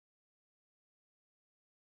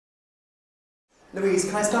Louise,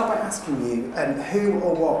 can I start by asking you, who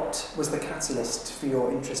or what was the catalyst for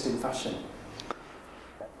your interest in fashion?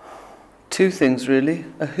 Two things really,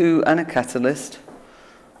 a who and a catalyst.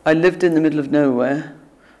 I lived in the middle of nowhere.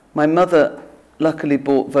 My mother luckily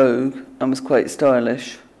bought Vogue and was quite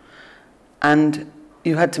stylish. And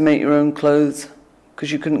you had to make your own clothes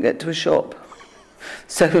because you couldn't get to a shop.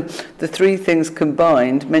 So the three things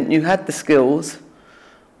combined meant you had the skills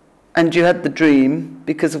and you had the dream,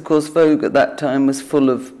 because of course Vogue at that time was full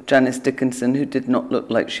of Janice Dickinson, who did not look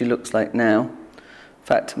like she looks like now. In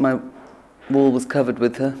fact, my wall was covered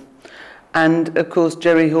with her. And of course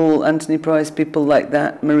Jerry Hall, Anthony Price, people like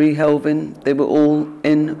that, Marie Helvin, they were all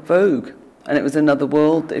in Vogue. And it was another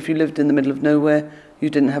world that if you lived in the middle of nowhere, you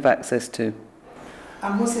didn't have access to.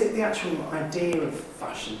 And was it the actual idea of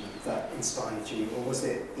fashion that inspired you, or was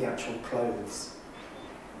it the actual clothes?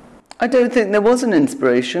 I don't think there was an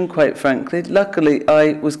inspiration, quite frankly. Luckily,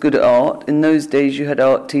 I was good at art. In those days, you had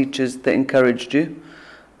art teachers that encouraged you.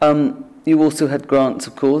 You also had grants,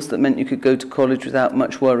 of course, that meant you could go to college without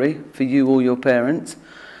much worry for you or your parents.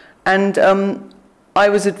 And I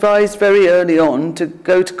was advised very early on to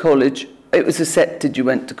go to college. It was accepted you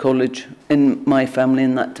went to college in my family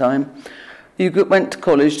in that time. You went to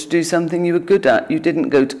college to do something you were good at. You didn't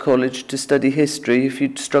go to college to study history if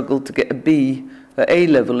you'd struggled to get a B at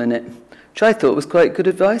A-level in it, which I thought was quite good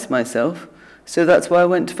advice myself. So that's why I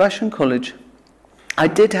went to fashion college. I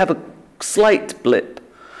did have a slight blip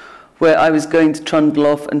where I was going to trundle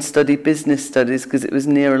off and study business studies because it was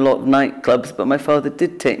near a lot of nightclubs, but my father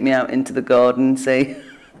did take me out into the garden and say,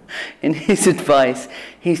 in his advice,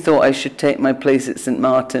 he thought I should take my place at St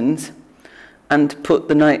Martin's and put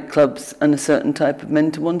the nightclubs and a certain type of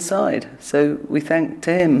men to one side. So we thanked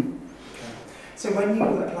him. Okay. So when you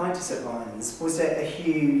applied to St Martin's, was it a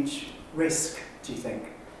huge risk, do you think,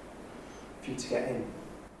 for you to get in?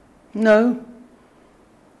 No.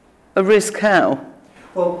 A risk how?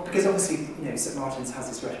 Well, because obviously, you know, St Martin's has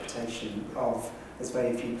this reputation of there's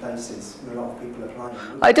very few places where a lot of people applying.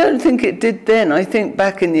 I don't think it did then. I think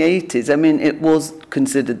back in the 80s, I mean, it was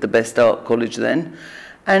considered the best art college then.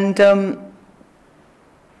 And,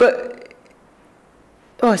 but,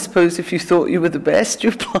 I suppose if you thought you were the best, you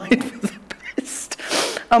applied for the best.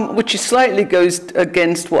 Which slightly goes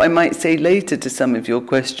against what I might say later to some of your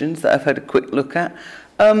questions that I've had a quick look at.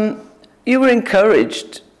 You were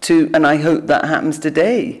encouraged to, and I hope that happens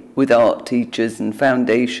today with art teachers and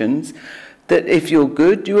foundations, that if you're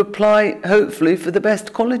good, you apply, hopefully, for the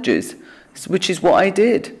best colleges, which is what I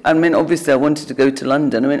did. I mean, obviously, I wanted to go to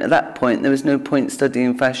London. I mean, at that point, there was no point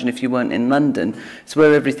studying fashion if you weren't in London. It's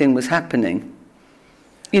where everything was happening.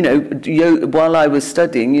 You know, while I was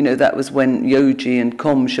studying, you know, that was when Yoji and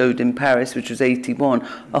Com showed in Paris, which was 81.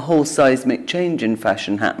 A whole seismic change in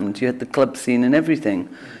fashion happened. You had the club scene and everything.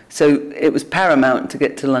 So it was paramount to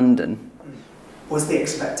get to London. Was the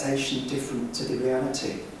expectation different to the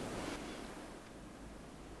reality?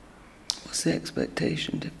 Was the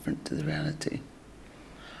expectation different to the reality?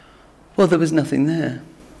 Well, there was nothing there.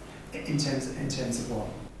 In terms of what?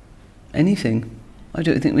 Anything. I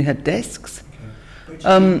don't think we had desks.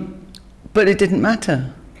 Okay. But it didn't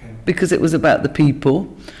matter, Okay. because it was about the people.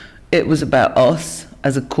 It was about us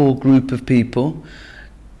as a core group of people.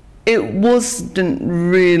 It wasn't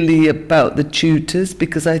really about the tutors,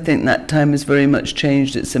 because I think that time has very much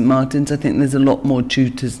changed at St Martin's. I think there's a lot more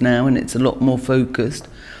tutors now and it's a lot more focused.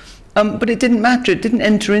 But it didn't matter, it didn't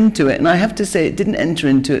enter into it. And I have to say it didn't enter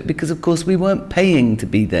into it because, of course, we weren't paying to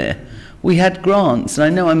be there. We had grants, and I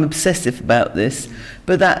know I'm obsessive about this,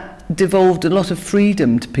 but that devolved a lot of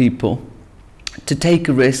freedom to people to take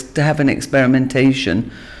a risk, to have an experimentation,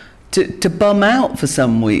 to bum out for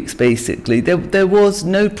some weeks, basically. There was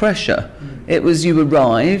no pressure. It was you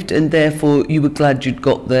arrived, and therefore you were glad you'd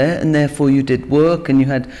got there, and therefore you did work, and you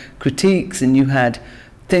had critiques, and you had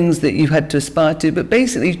things that you had to aspire to, but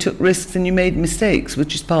basically you took risks and you made mistakes,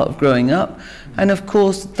 which is part of growing up. And of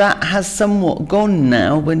course that has somewhat gone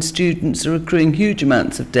now when students are accruing huge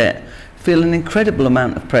amounts of debt, feel an incredible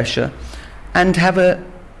amount of pressure, and have a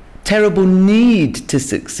terrible need to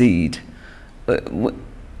succeed,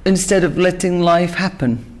 instead of letting life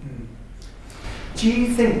happen. Do you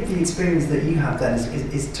think the experience that you have then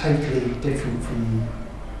is totally different from,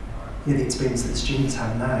 you know, the experience that the students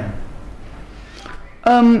have now?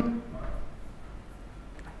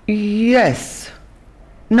 Yes.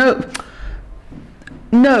 No,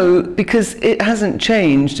 because it hasn't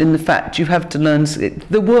changed in the fact you have to learn.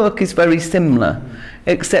 The work is very similar,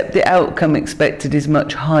 except the outcome expected is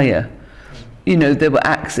much higher. You know, there were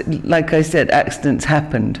like I said, accidents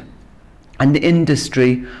happened, and the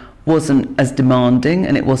industry wasn't as demanding,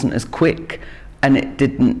 and it wasn't as quick, and it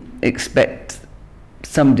didn't expect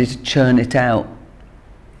somebody to churn it out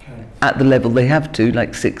at the level they have to,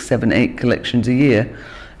 like 6, 7, 8 collections a year.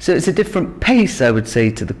 So it's a different pace, I would say,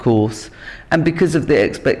 to the course. And because of the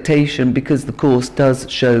expectation, because the course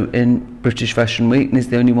does show in British Fashion Week and is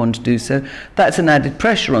the only one to do so, that's an added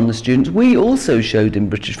pressure on the students. We also showed in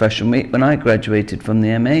British Fashion Week when I graduated from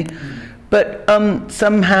the MA, but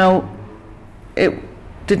somehow it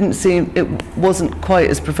wasn't quite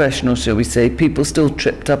as professional, shall we say. People still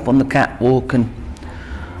tripped up on the catwalk, and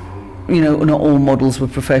you know, not all models were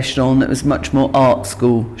professional, and it was much more art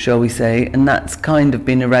school, shall we say, and that's kind of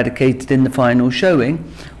been eradicated in the final showing,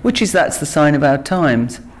 that's the sign of our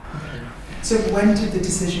times. Okay. So when did the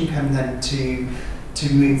decision come then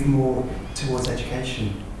to move more towards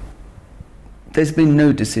education? There's been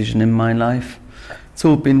no decision in my life. It's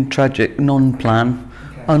all been tragic, non-plan,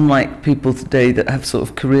 unlike people today that have sort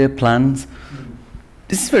of career plans.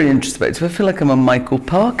 This is very introspective. I feel like I'm on Michael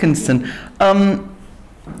Parkinson.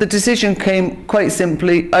 The decision came quite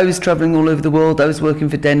simply. I was travelling all over the world. I was working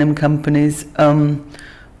for denim companies.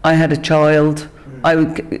 I had a child.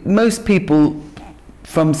 Most people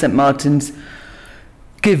from St Martin's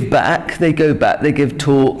give back. They go back. They give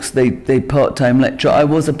talks. They part-time lecture. I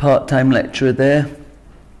was a part-time lecturer there,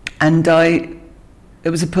 and it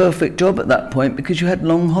was a perfect job at that point because you had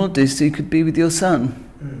long holidays, so you could be with your son.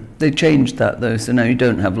 They changed that though, so now you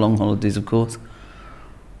don't have long holidays, of course.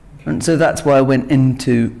 And so that's why I went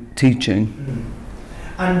into teaching.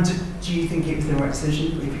 And do you think it was the right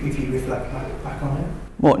decision if you reflect back on it?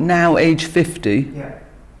 What, now, age 50? Yeah.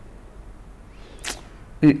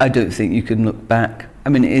 I don't think you can look back. I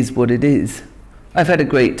mean, it is what it is. I've had a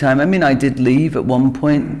great time. I mean, I did leave at one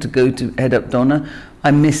point to go to head up Donna.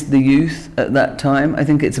 I missed the youth at that time. I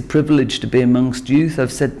think it's a privilege to be amongst youth.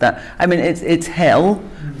 I've said that. I mean, it's hell,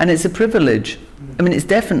 and it's a privilege. I mean, it's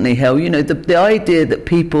definitely hell. You know, the idea that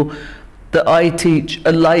people that I teach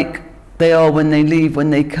are like they are when they leave, when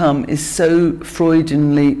they come, is so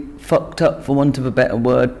Freudianly fucked up, for want of a better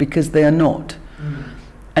word, because they are not.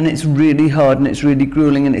 And it's really hard and it's really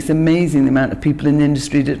grueling, and it's amazing the amount of people in the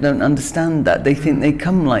industry that don't understand that. They think they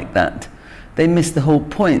come like that. They miss the whole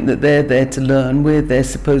point that they're there to learn, we're there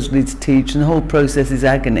supposedly to teach, and the whole process is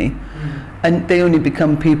agony. And they only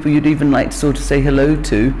become people you'd even like to sort of say hello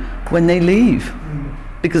to when they leave.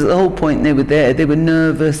 Because at the whole point they were there, they were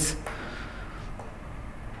nervous,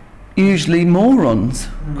 usually morons,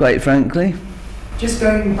 quite frankly. Just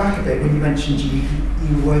going back a bit, when you mentioned you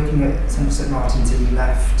were working at St Martin's and you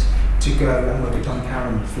left to go and work at Don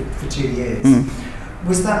Karen for 2 years.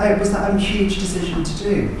 Was that a huge decision to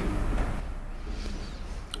do?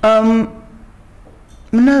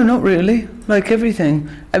 No, not really. Like everything.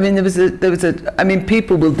 I mean, I mean,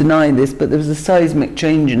 people will deny this, but there was a seismic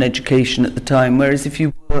change in education at the time, whereas if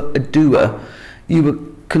you were a doer, you were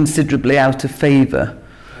considerably out of favour.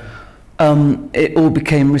 It all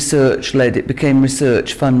became research-led, it became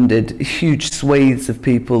research-funded. Huge swathes of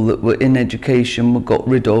people that were in education were got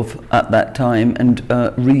rid of at that time, and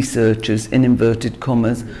researchers, in inverted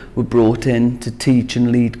commas, were brought in to teach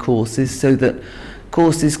and lead courses so that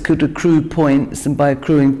courses could accrue points, and by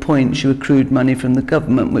accruing points you accrued money from the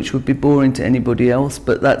government, which would be boring to anybody else,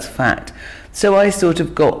 but that's fact. So I sort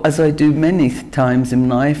of got, as I do many times in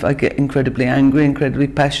life, I get incredibly angry, incredibly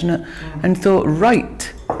passionate, and thought,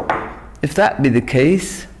 right, if that be the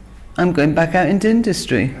case, I'm going back out into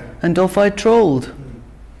industry. And off I trolled.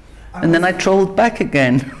 And then I trolled back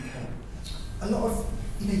again. A lot of,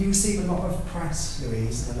 you receive a lot of press,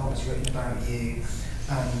 Louise, and a lot is written about you,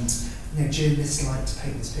 and journalists like to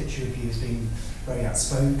paint this picture of you as being very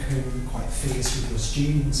outspoken, quite fierce with your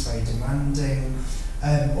students, very demanding,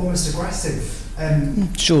 almost aggressive.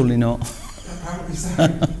 Surely not. Apparently so.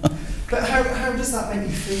 But how does that make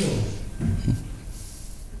you feel?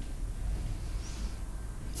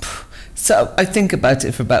 So I think about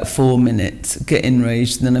it for about 4 minutes, get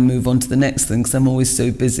enraged, and then I move on to the next thing because I'm always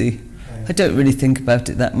so busy. Okay. I don't really think about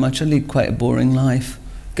it that much. I lead quite a boring life.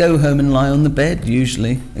 Go home and lie on the bed,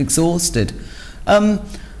 usually, exhausted.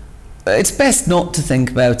 It's best not to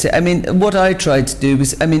think about it. I mean, what I tried to do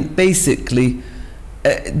was, basically,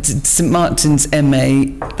 St Martin's MA,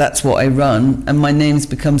 that's what I run, and my name's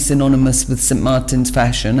become synonymous with St Martin's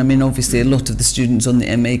fashion. I mean, obviously, a lot of the students on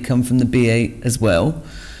the MA come from the BA as well.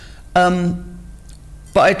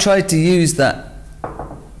 But I tried to use that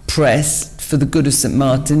press for the good of St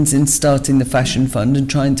Martin's in starting the Fashion Fund and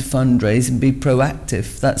trying to fundraise and be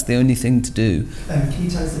proactive. That's the only thing to do. Can you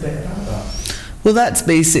tell us a bit about that? Well, that's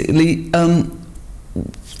basically,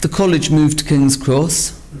 the college moved to King's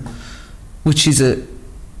Cross, which is a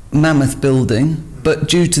mammoth building, but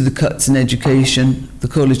due to the cuts in education, the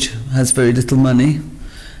college has very little money.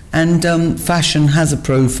 And fashion has a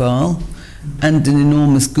profile and an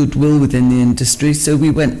enormous goodwill within the industry, so we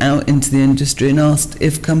went out into the industry and asked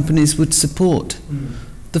if companies would support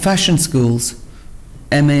the fashion schools,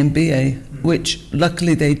 MA and BA, which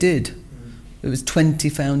luckily they did. It was 20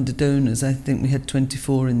 founder donors. I think we had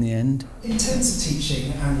 24 in the end. In terms of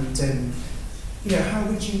teaching and, you know, how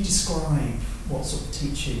would you describe what sort of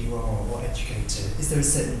teacher you are or educator? Is there a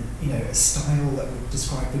certain, you know, a style that would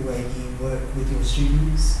describe the way you work with your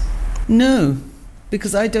students? No,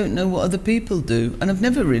 because I don't know what other people do, and I've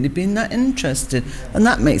never really been that interested, and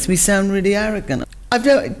that makes me sound really arrogant.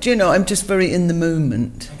 You know, I'm just very in the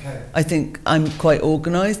moment. Okay. I think I'm quite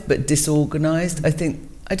organised, but disorganised.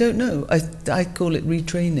 I don't know, I call it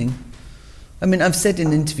retraining. I mean, I've said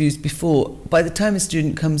in interviews before, by the time a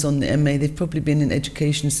student comes on the MA, they've probably been in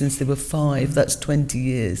education since they were 5, that's 20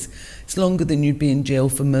 years. It's longer than you'd be in jail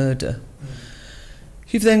for murder.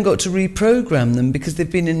 You've then got to reprogram them because they've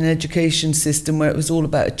been in an education system where it was all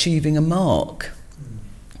about achieving a mark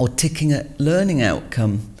or ticking a learning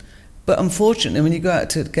outcome. But unfortunately, when you go out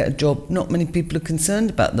to get a job, not many people are concerned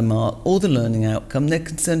about the mark or the learning outcome, they're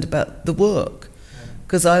concerned about the work.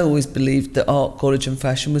 Because I always believed that art, college and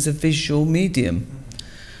fashion was a visual medium.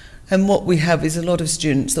 And what we have is a lot of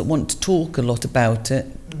students that want to talk a lot about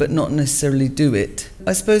it, but not necessarily do it.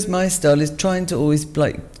 I suppose my style is trying to always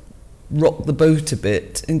rock the boat a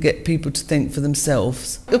bit and get people to think for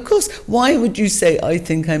themselves. Of course, why would you say I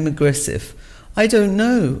think I'm aggressive? I don't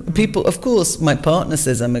know. People, of course, my partner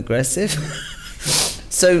says I'm aggressive.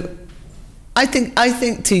 So I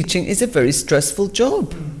think teaching is a very stressful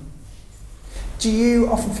job. Do you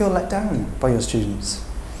often feel let down by your students?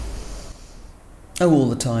 Oh, all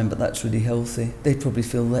the time, but that's really healthy. They probably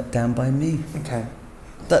feel let down by me. Okay.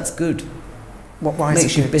 That's good. Why Makes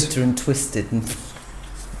is it you good? bitter and twisted. And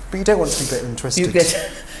But you don't want to be bitter and twisted.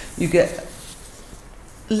 you get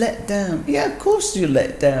let down. Yeah, of course you're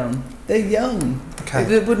let down. They're young. Okay.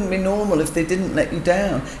 It wouldn't be normal if they didn't let you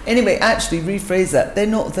down. Anyway, actually, rephrase that. They're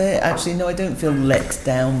not there. Actually, no, I don't feel let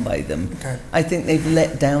down by them. Okay. I think they've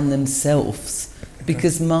let down themselves.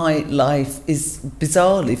 Because my life is,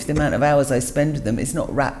 bizarrely, for the amount of hours I spend with them, it's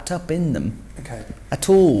not wrapped up in them. Okay. At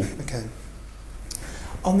all. Okay.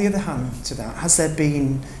 On the other hand to that, has there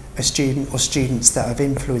been a student or students that have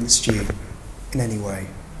influenced you in any way?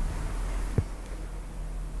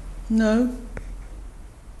 No.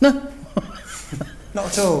 No. Not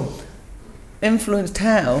at all. Influenced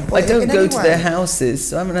how? Well, I don't in go any to way. their houses,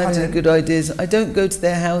 so I haven't had Pardon? any good ideas. I don't go to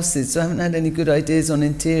their houses, so I haven't had any good ideas on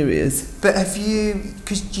interiors. But have you,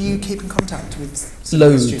 because do you keep in contact with some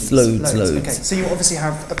of your students? Loads. Okay, so you obviously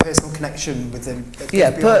have a personal connection with them. that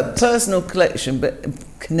Yeah, goes beyond- personal collection, but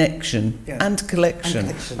connection Yeah. and collection. And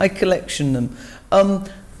collection. I collection them.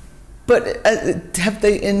 But have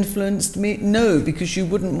they influenced me? No, because you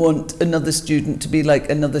wouldn't want another student to be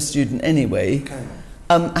like another student anyway. Okay.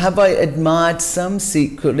 Have I admired some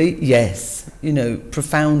secretly? Yes. You know,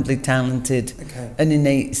 profoundly talented, Okay. an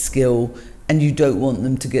innate skill, and you don't want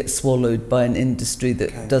them to get swallowed by an industry that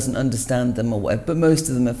Okay. doesn't understand them or whatever. But most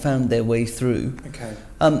of them have found their way through. Okay.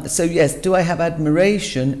 So yes, do I have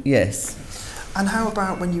admiration? Yes. And how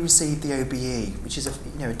about when you received the OBE, which is a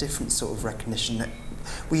different sort of recognition?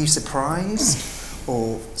 Were you surprised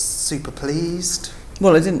or super pleased?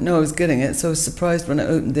 Well, I didn't know I was getting it, so I was surprised when I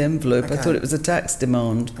opened the envelope. I Okay. thought it was a tax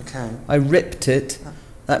demand. Okay. I ripped it.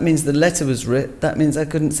 That means the letter was ripped. That means I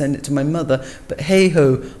couldn't send it to my mother. But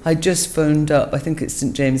hey-ho, I just phoned up, I think it's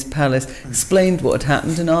St James Palace, explained what had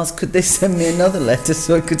happened and asked could they send me another letter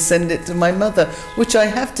so I could send it to my mother, which I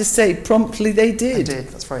have to say, promptly they did. They did,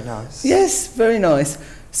 that's very nice. Yes, very nice.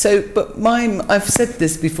 So, but I've said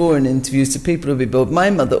this before in interviews, so people will be bored. My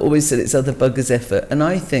mother always said it's other buggers' effort, and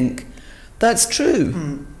I think that's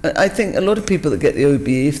true. I think a lot of people that get the OBE,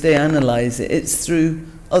 if they analyse it, it's through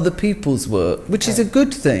other people's work, which is a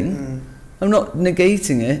good thing. I'm not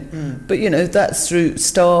negating it, but that's through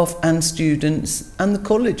staff and students and the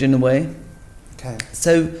college in a way. Okay.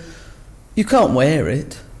 So you can't wear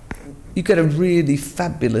it. You get a really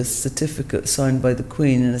fabulous certificate signed by the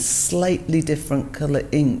Queen in a slightly different colour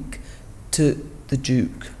ink to the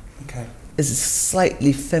Duke. Okay. It's a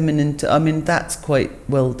slightly feminine, that's quite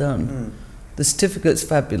well done. The certificate's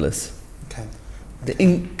fabulous. Okay. The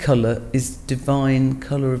ink colour is divine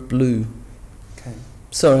colour of blue. Okay.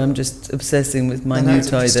 Sorry, I'm just obsessing with my No, new it's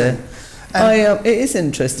tie there. interesting. It is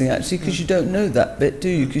interesting actually, because you don't know that bit, do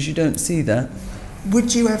you? Because you don't see that.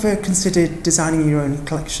 Would you ever consider designing your own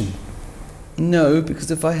collection? No,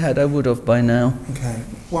 because if I had, I would have by now. Okay.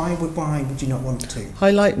 Why would you not want to?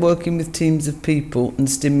 I like working with teams of people and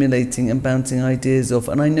stimulating and bouncing ideas off.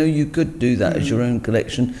 And I know you could do that as your own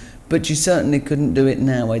collection, but you certainly couldn't do it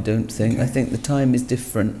now, I don't think. Okay. I think the time is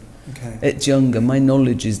different. Okay. It's younger. My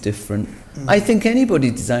knowledge is different. I think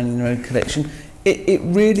anybody designing their own collection, it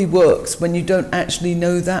really works when you don't actually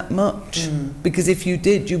know that much. Because if you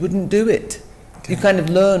did, you wouldn't do it. Okay. You kind of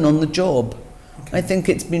learn on the job. Okay. I think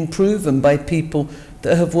it's been proven by people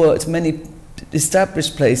that have worked many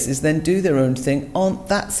established places, then do their own thing, aren't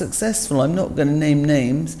that successful. I'm not going to name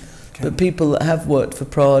names, but people that have worked for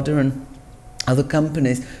Prada and other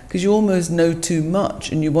companies, because you almost know too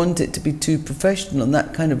much and you want it to be too professional, and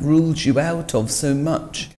that kind of rules you out of so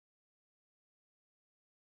much.